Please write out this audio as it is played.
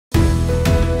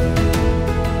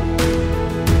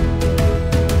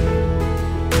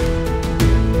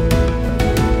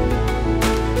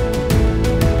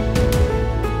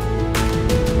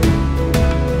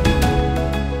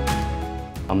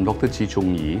Dr. Chi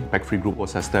Chung Yi. Bacfree Group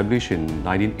was established in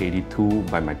 1982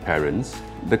 by my parents.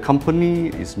 The company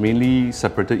is mainly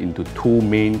separated into two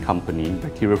main companies,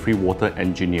 bacteria-free water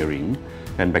engineering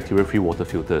and bacteria-free water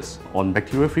filters. On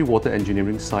bacteria-free water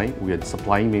engineering side, we are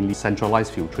supplying mainly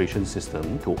centralized filtration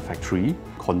system to factory,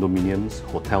 condominiums,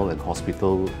 hotel and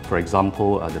hospital. For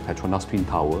example, the Petronas Twin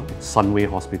Tower, Sunway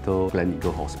Hospital,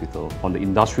 Gleneagle Hospital. On the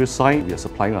industrial side, we are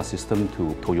supplying our system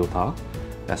to Toyota,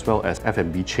 as well as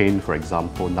F&B chain, for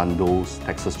example, Nando's,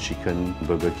 Texas Chicken,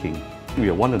 Burger King. We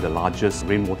are one of the largest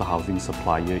rainwater housing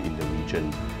supplier in the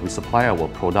region. We supply our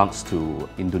products to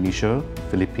Indonesia,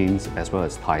 Philippines, as well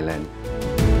as Thailand.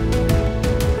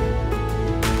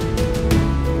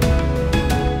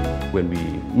 When we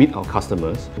meet our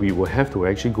customers, we will have to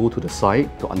actually go to the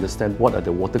site to understand what are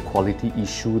the water quality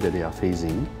issues that they are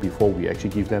facing before we actually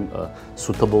give them a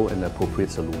suitable and appropriate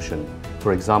solution.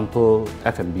 For example,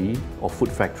 F&B or food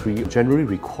factory generally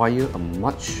require a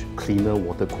much cleaner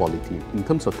water quality. In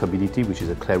terms of turbidity, which is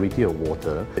the clarity of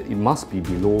water, it must be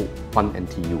below 1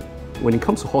 NTU. When it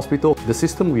comes to hospital, the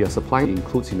system we are supplying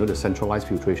includes the centralized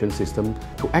filtration system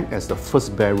to act as the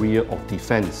first barrier of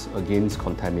defense against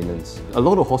contaminants. A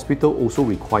lot of hospitals also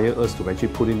require us to actually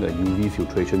put in a UV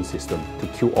filtration system to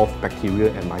kill off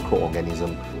bacteria and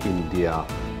microorganisms in their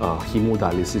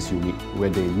hemodialysis unit, where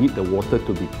they need the water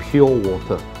to be pure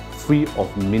water, free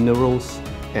of minerals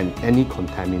and any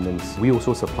contaminants. We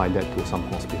also supply that to some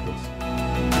hospitals.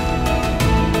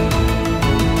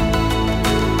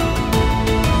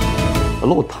 A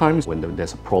lot of times when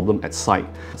there's a problem at site,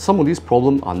 some of these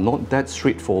problems are not that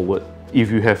straightforward.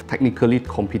 If you have technically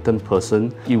competent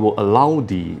person, it will allow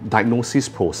the diagnosis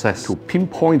process to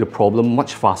pinpoint the problem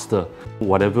much faster.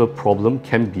 Whatever problem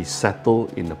can be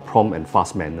settled in a prompt and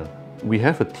fast manner. We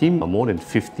have a team of more than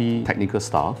 50 technical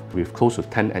staff with close to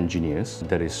 10 engineers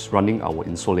that is running our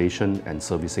installation and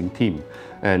servicing team.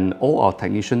 And all our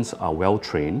technicians are well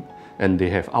trained, and they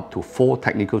have up to 4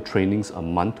 technical trainings a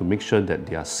month to make sure that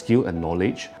their skill and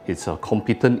knowledge is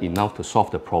competent enough to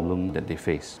solve the problem that they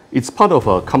face. It's part of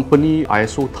a company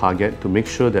ISO target to make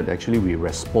sure that actually we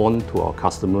respond to our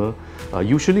customer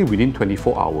usually within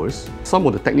 24 hours. Some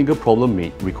of the technical problem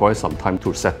may require some time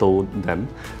to settle them,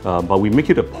 but we make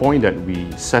it a point that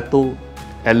we settle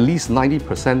at least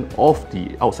 90% of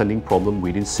the outstanding problem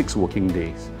within 6 working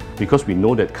days, because we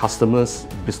know that customers'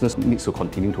 business needs to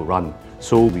continue to run.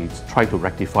 So we try to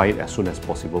rectify it as soon as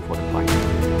possible for the client.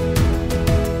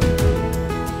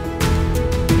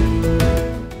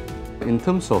 In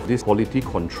terms of this quality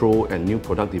control and new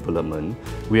product development,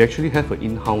 we actually have an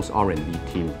in-house R&D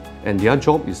team, and their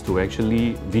job is to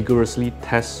actually vigorously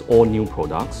test all new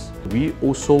products. We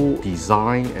also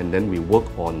design and then we work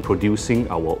on producing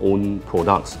our own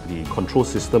products. The control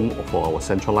system for our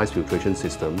centralized filtration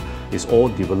system is all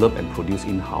developed and produced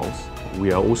in-house.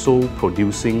 We are also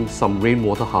producing some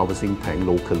rainwater harvesting tank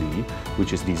locally,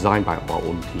 which is designed by our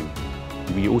own team.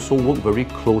 We also work very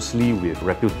closely with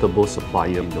reputable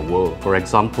suppliers in the world. For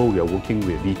example, we are working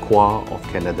with Viqua of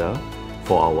Canada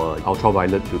for our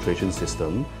ultraviolet filtration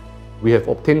system. We have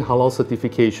obtained halal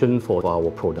certification for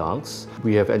our products.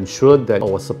 We have ensured that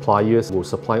our suppliers will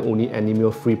supply only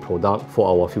animal-free product for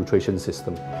our filtration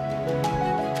system.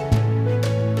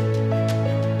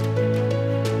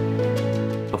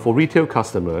 For retail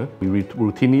customer, we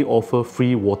routinely offer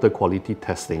free water quality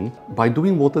testing. By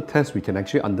doing water tests, we can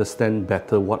actually understand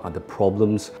better what are the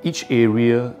problems each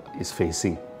area is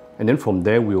facing. And then from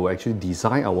there, we will actually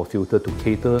design our filter to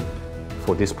cater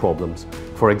for these problems.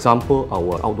 For example,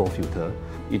 our outdoor filter,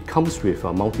 it comes with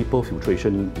a multiple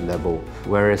filtration level,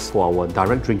 whereas for our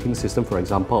direct drinking system, for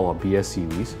example, our BS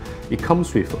series, it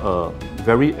comes with a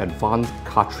very advanced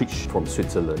cartridge from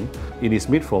Switzerland. It is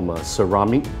made from a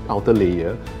ceramic outer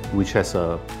layer, which has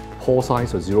a pore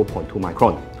size of 0.2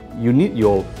 micron. You need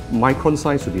your micron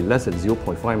size to be less than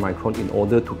 0.5 micron in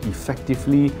order to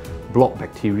effectively block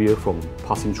bacteria from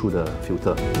passing through the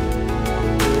filter.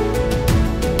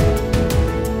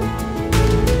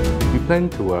 We plan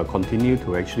to continue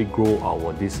to actually grow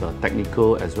our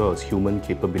technical as well as human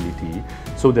capability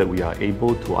so that we are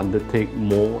able to undertake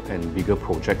more and bigger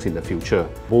projects in the future,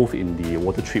 both in the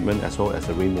water treatment as well as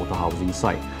the rainwater housing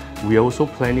side. We are also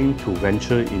planning to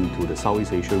venture into the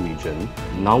Southeast Asia region.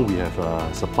 Now we have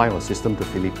a supply of system to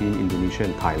Philippines, Indonesia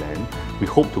and Thailand. We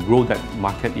hope to grow that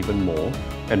market even more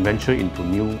and venture into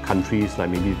new countries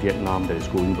like maybe Vietnam that is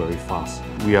growing very fast.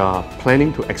 We are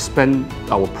planning to expand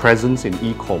our presence in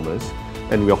e-commerce,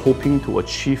 and we are hoping to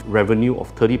achieve revenue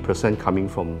of 30% coming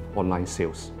from online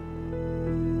sales.